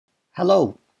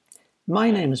Hello, my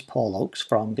name is Paul Oakes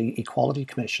from the Equality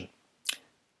Commission.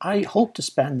 I hope to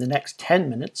spend the next 10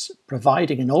 minutes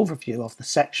providing an overview of the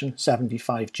Section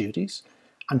 75 duties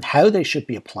and how they should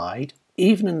be applied,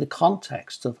 even in the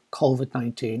context of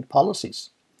Covid-19 policies.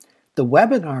 The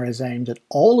webinar is aimed at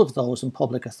all of those in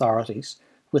public authorities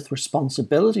with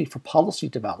responsibility for policy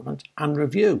development and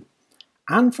review,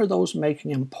 and for those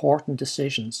making important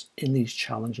decisions in these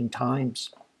challenging times.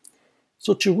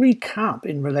 So to recap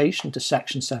in relation to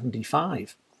Section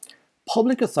 75,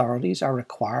 public authorities are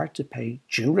required to pay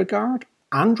due regard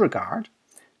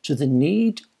to the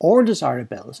need or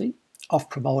desirability of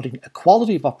promoting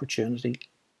equality of opportunity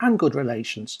and good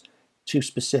relations to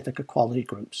specific equality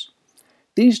groups.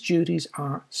 These duties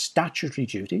are statutory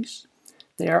duties.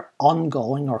 They are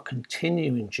ongoing or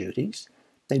continuing duties.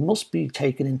 They must be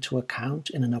taken into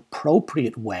account in an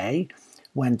appropriate way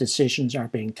when decisions are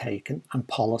being taken and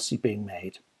policy being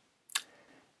made.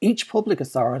 Each public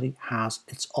authority has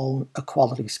its own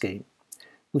equality scheme,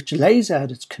 which lays out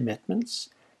its commitments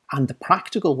and the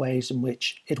practical ways in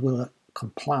which it will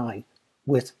comply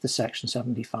with the Section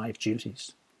 75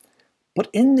 duties. But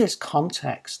in this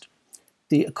context,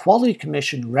 the Equality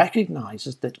Commission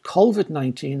recognises that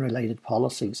Covid-19 related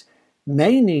policies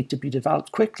may need to be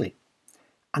developed quickly,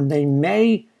 and they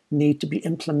may need to be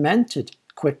implemented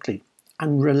quickly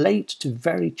and relate to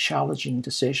very challenging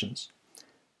decisions.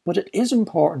 But it is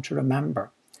important to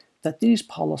remember that these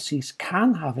policies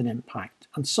can have an impact,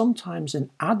 and sometimes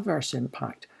an adverse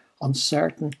impact, on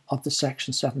certain of the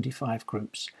Section 75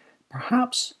 groups,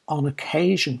 perhaps on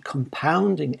occasion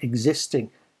compounding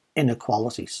existing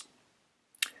inequalities.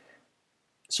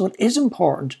 So it is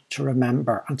important to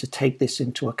remember and to take this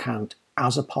into account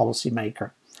as a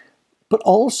policymaker, but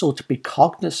also to be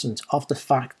cognizant of the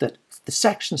fact that the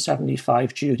Section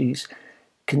 75 duties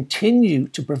continue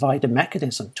to provide a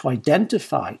mechanism to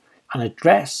identify and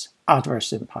address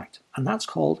adverse impact, and that's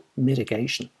called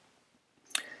mitigation.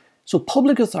 So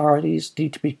public authorities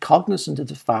need to be cognizant of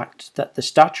the fact that the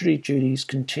statutory duties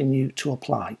continue to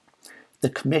apply. The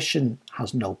Commission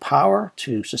has no power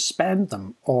to suspend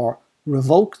them or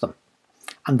revoke them,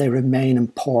 and they remain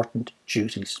important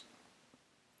duties.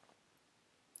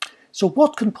 So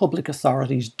what can public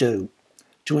authorities do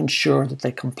to ensure that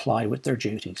they comply with their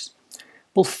duties?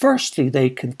 Well, firstly, they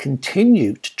can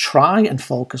continue to try and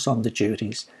focus on the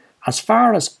duties as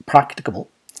far as practicable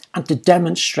and to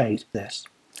demonstrate this.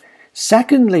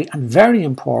 Secondly, and very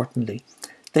importantly,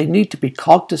 they need to be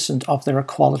cognizant of their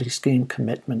equality scheme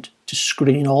commitment to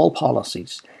screen all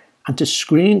policies and to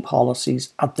screen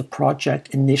policies at the project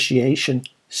initiation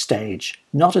stage,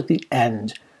 not at the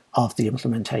end of the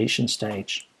implementation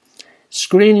stage.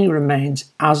 Screening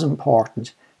remains as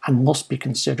important and must be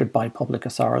considered by public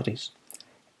authorities.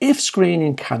 If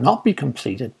screening cannot be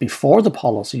completed before the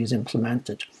policy is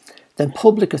implemented, then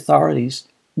public authorities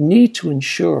need to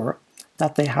ensure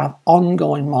that they have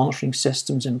ongoing monitoring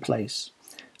systems in place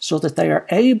so that they are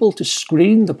able to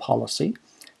screen the policy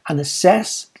and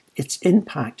assess its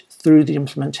impact through the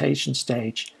implementation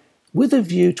stage with a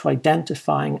view to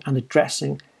identifying and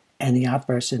addressing any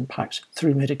adverse impacts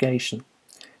through mitigation.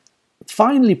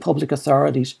 Finally, public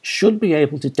authorities should be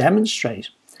able to demonstrate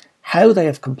how they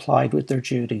have complied with their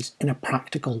duties in a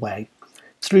practical way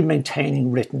through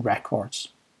maintaining written records.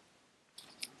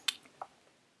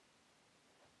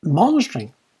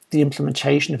 Monitoring the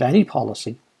implementation of any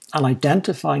policy and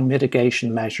identifying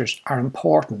mitigation measures are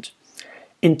important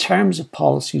in terms of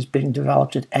policies being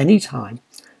developed at any time,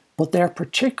 but they're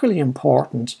particularly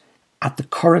important at the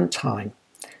current time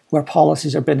where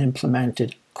policies are being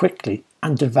implemented quickly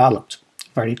and developed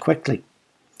very quickly,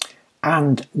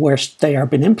 and where they are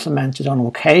being implemented on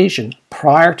occasion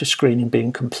prior to screening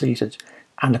being completed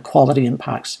and equality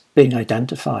impacts being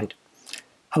identified.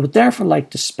 I would therefore like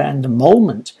to spend a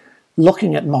moment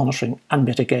looking at monitoring and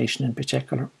mitigation in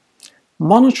particular.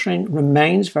 Monitoring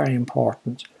remains very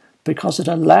important because it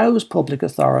allows public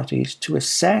authorities to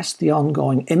assess the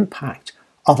ongoing impact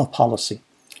of a policy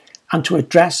and to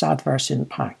address adverse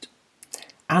impact.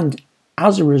 And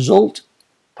as a result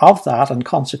of that, and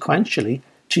consequentially,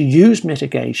 to use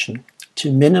mitigation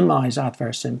to minimise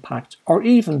adverse impact or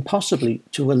even possibly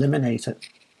to eliminate it.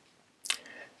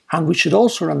 And we should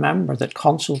also remember that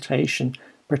consultation,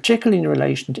 particularly in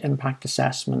relation to impact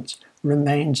assessments,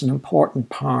 remains an important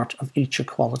part of each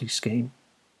equality scheme.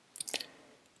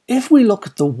 If we look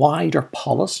at the wider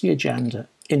policy agenda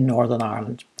in Northern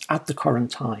Ireland at the current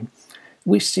time,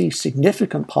 we see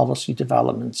significant policy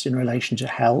developments in relation to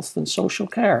health and social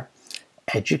care,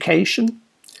 education,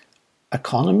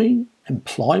 economy,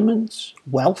 employment,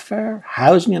 welfare,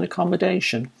 housing and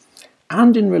accommodation,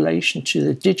 and in relation to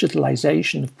the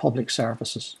digitalisation of public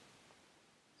services.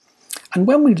 And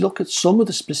when we look at some of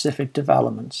the specific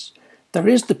developments, there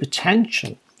is the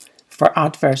potential for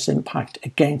adverse impact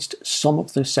against some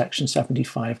of the Section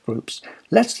 75 groups.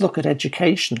 Let's look at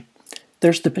education.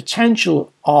 There's the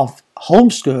potential of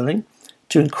homeschooling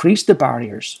to increase the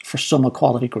barriers for some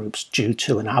equality groups due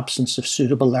to an absence of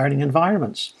suitable learning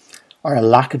environments, or a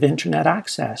lack of internet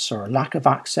access, or a lack of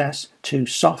access to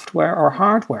software or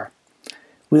hardware.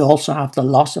 We also have the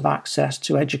loss of access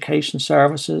to education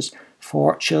services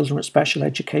for children with special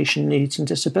education needs and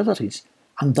disabilities,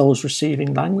 and those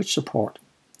receiving language support.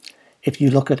 If you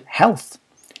look at health,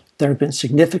 there have been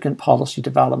significant policy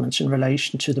developments in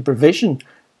relation to the provision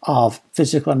of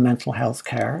physical and mental health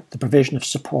care, the provision of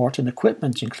support and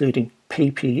equipment, including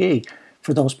PPE,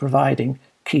 for those providing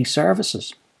key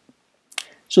services.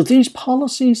 So these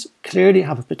policies clearly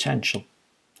have a potential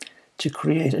to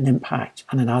create an impact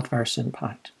and an adverse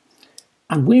impact.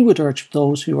 And we would urge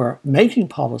those who are making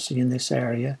policy in this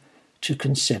area to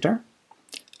consider,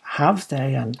 have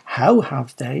they and how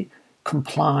have they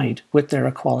complied with their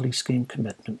equality scheme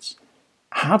commitments?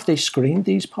 Have they screened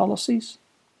these policies?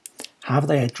 Have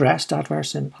they addressed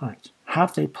adverse impact?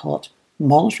 Have they put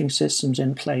monitoring systems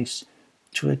in place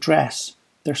to address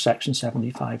their Section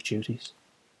 75 duties?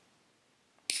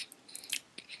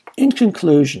 In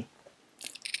conclusion,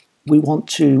 we want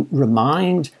to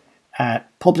remind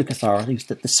public authorities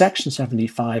that the Section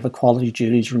 75 equality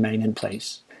duties remain in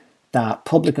place, that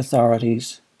public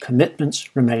authorities'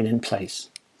 commitments remain in place,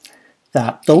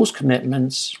 that those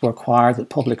commitments require that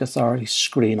public authorities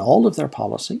screen all of their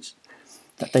policies,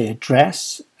 that they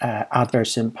address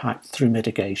adverse impact through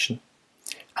mitigation,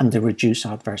 and they reduce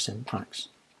adverse impacts.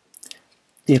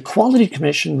 The Equality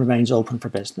Commission remains open for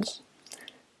business.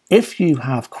 If you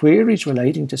have queries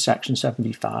relating to Section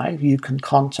 75, you can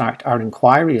contact our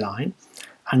inquiry line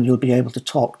and you'll be able to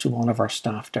talk to one of our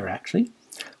staff directly,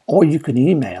 or you can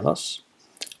email us,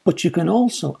 but you can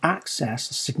also access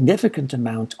a significant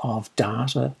amount of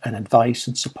data and advice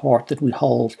and support that we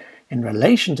hold in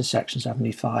relation to Section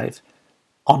 75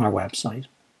 on our website.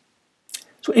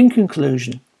 So in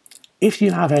conclusion, if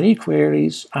you have any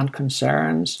queries and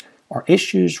concerns or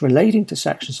issues relating to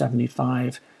Section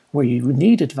 75 where you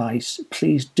need advice,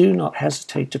 please do not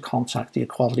hesitate to contact the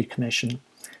Equality Commission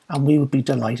and we would be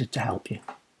delighted to help you.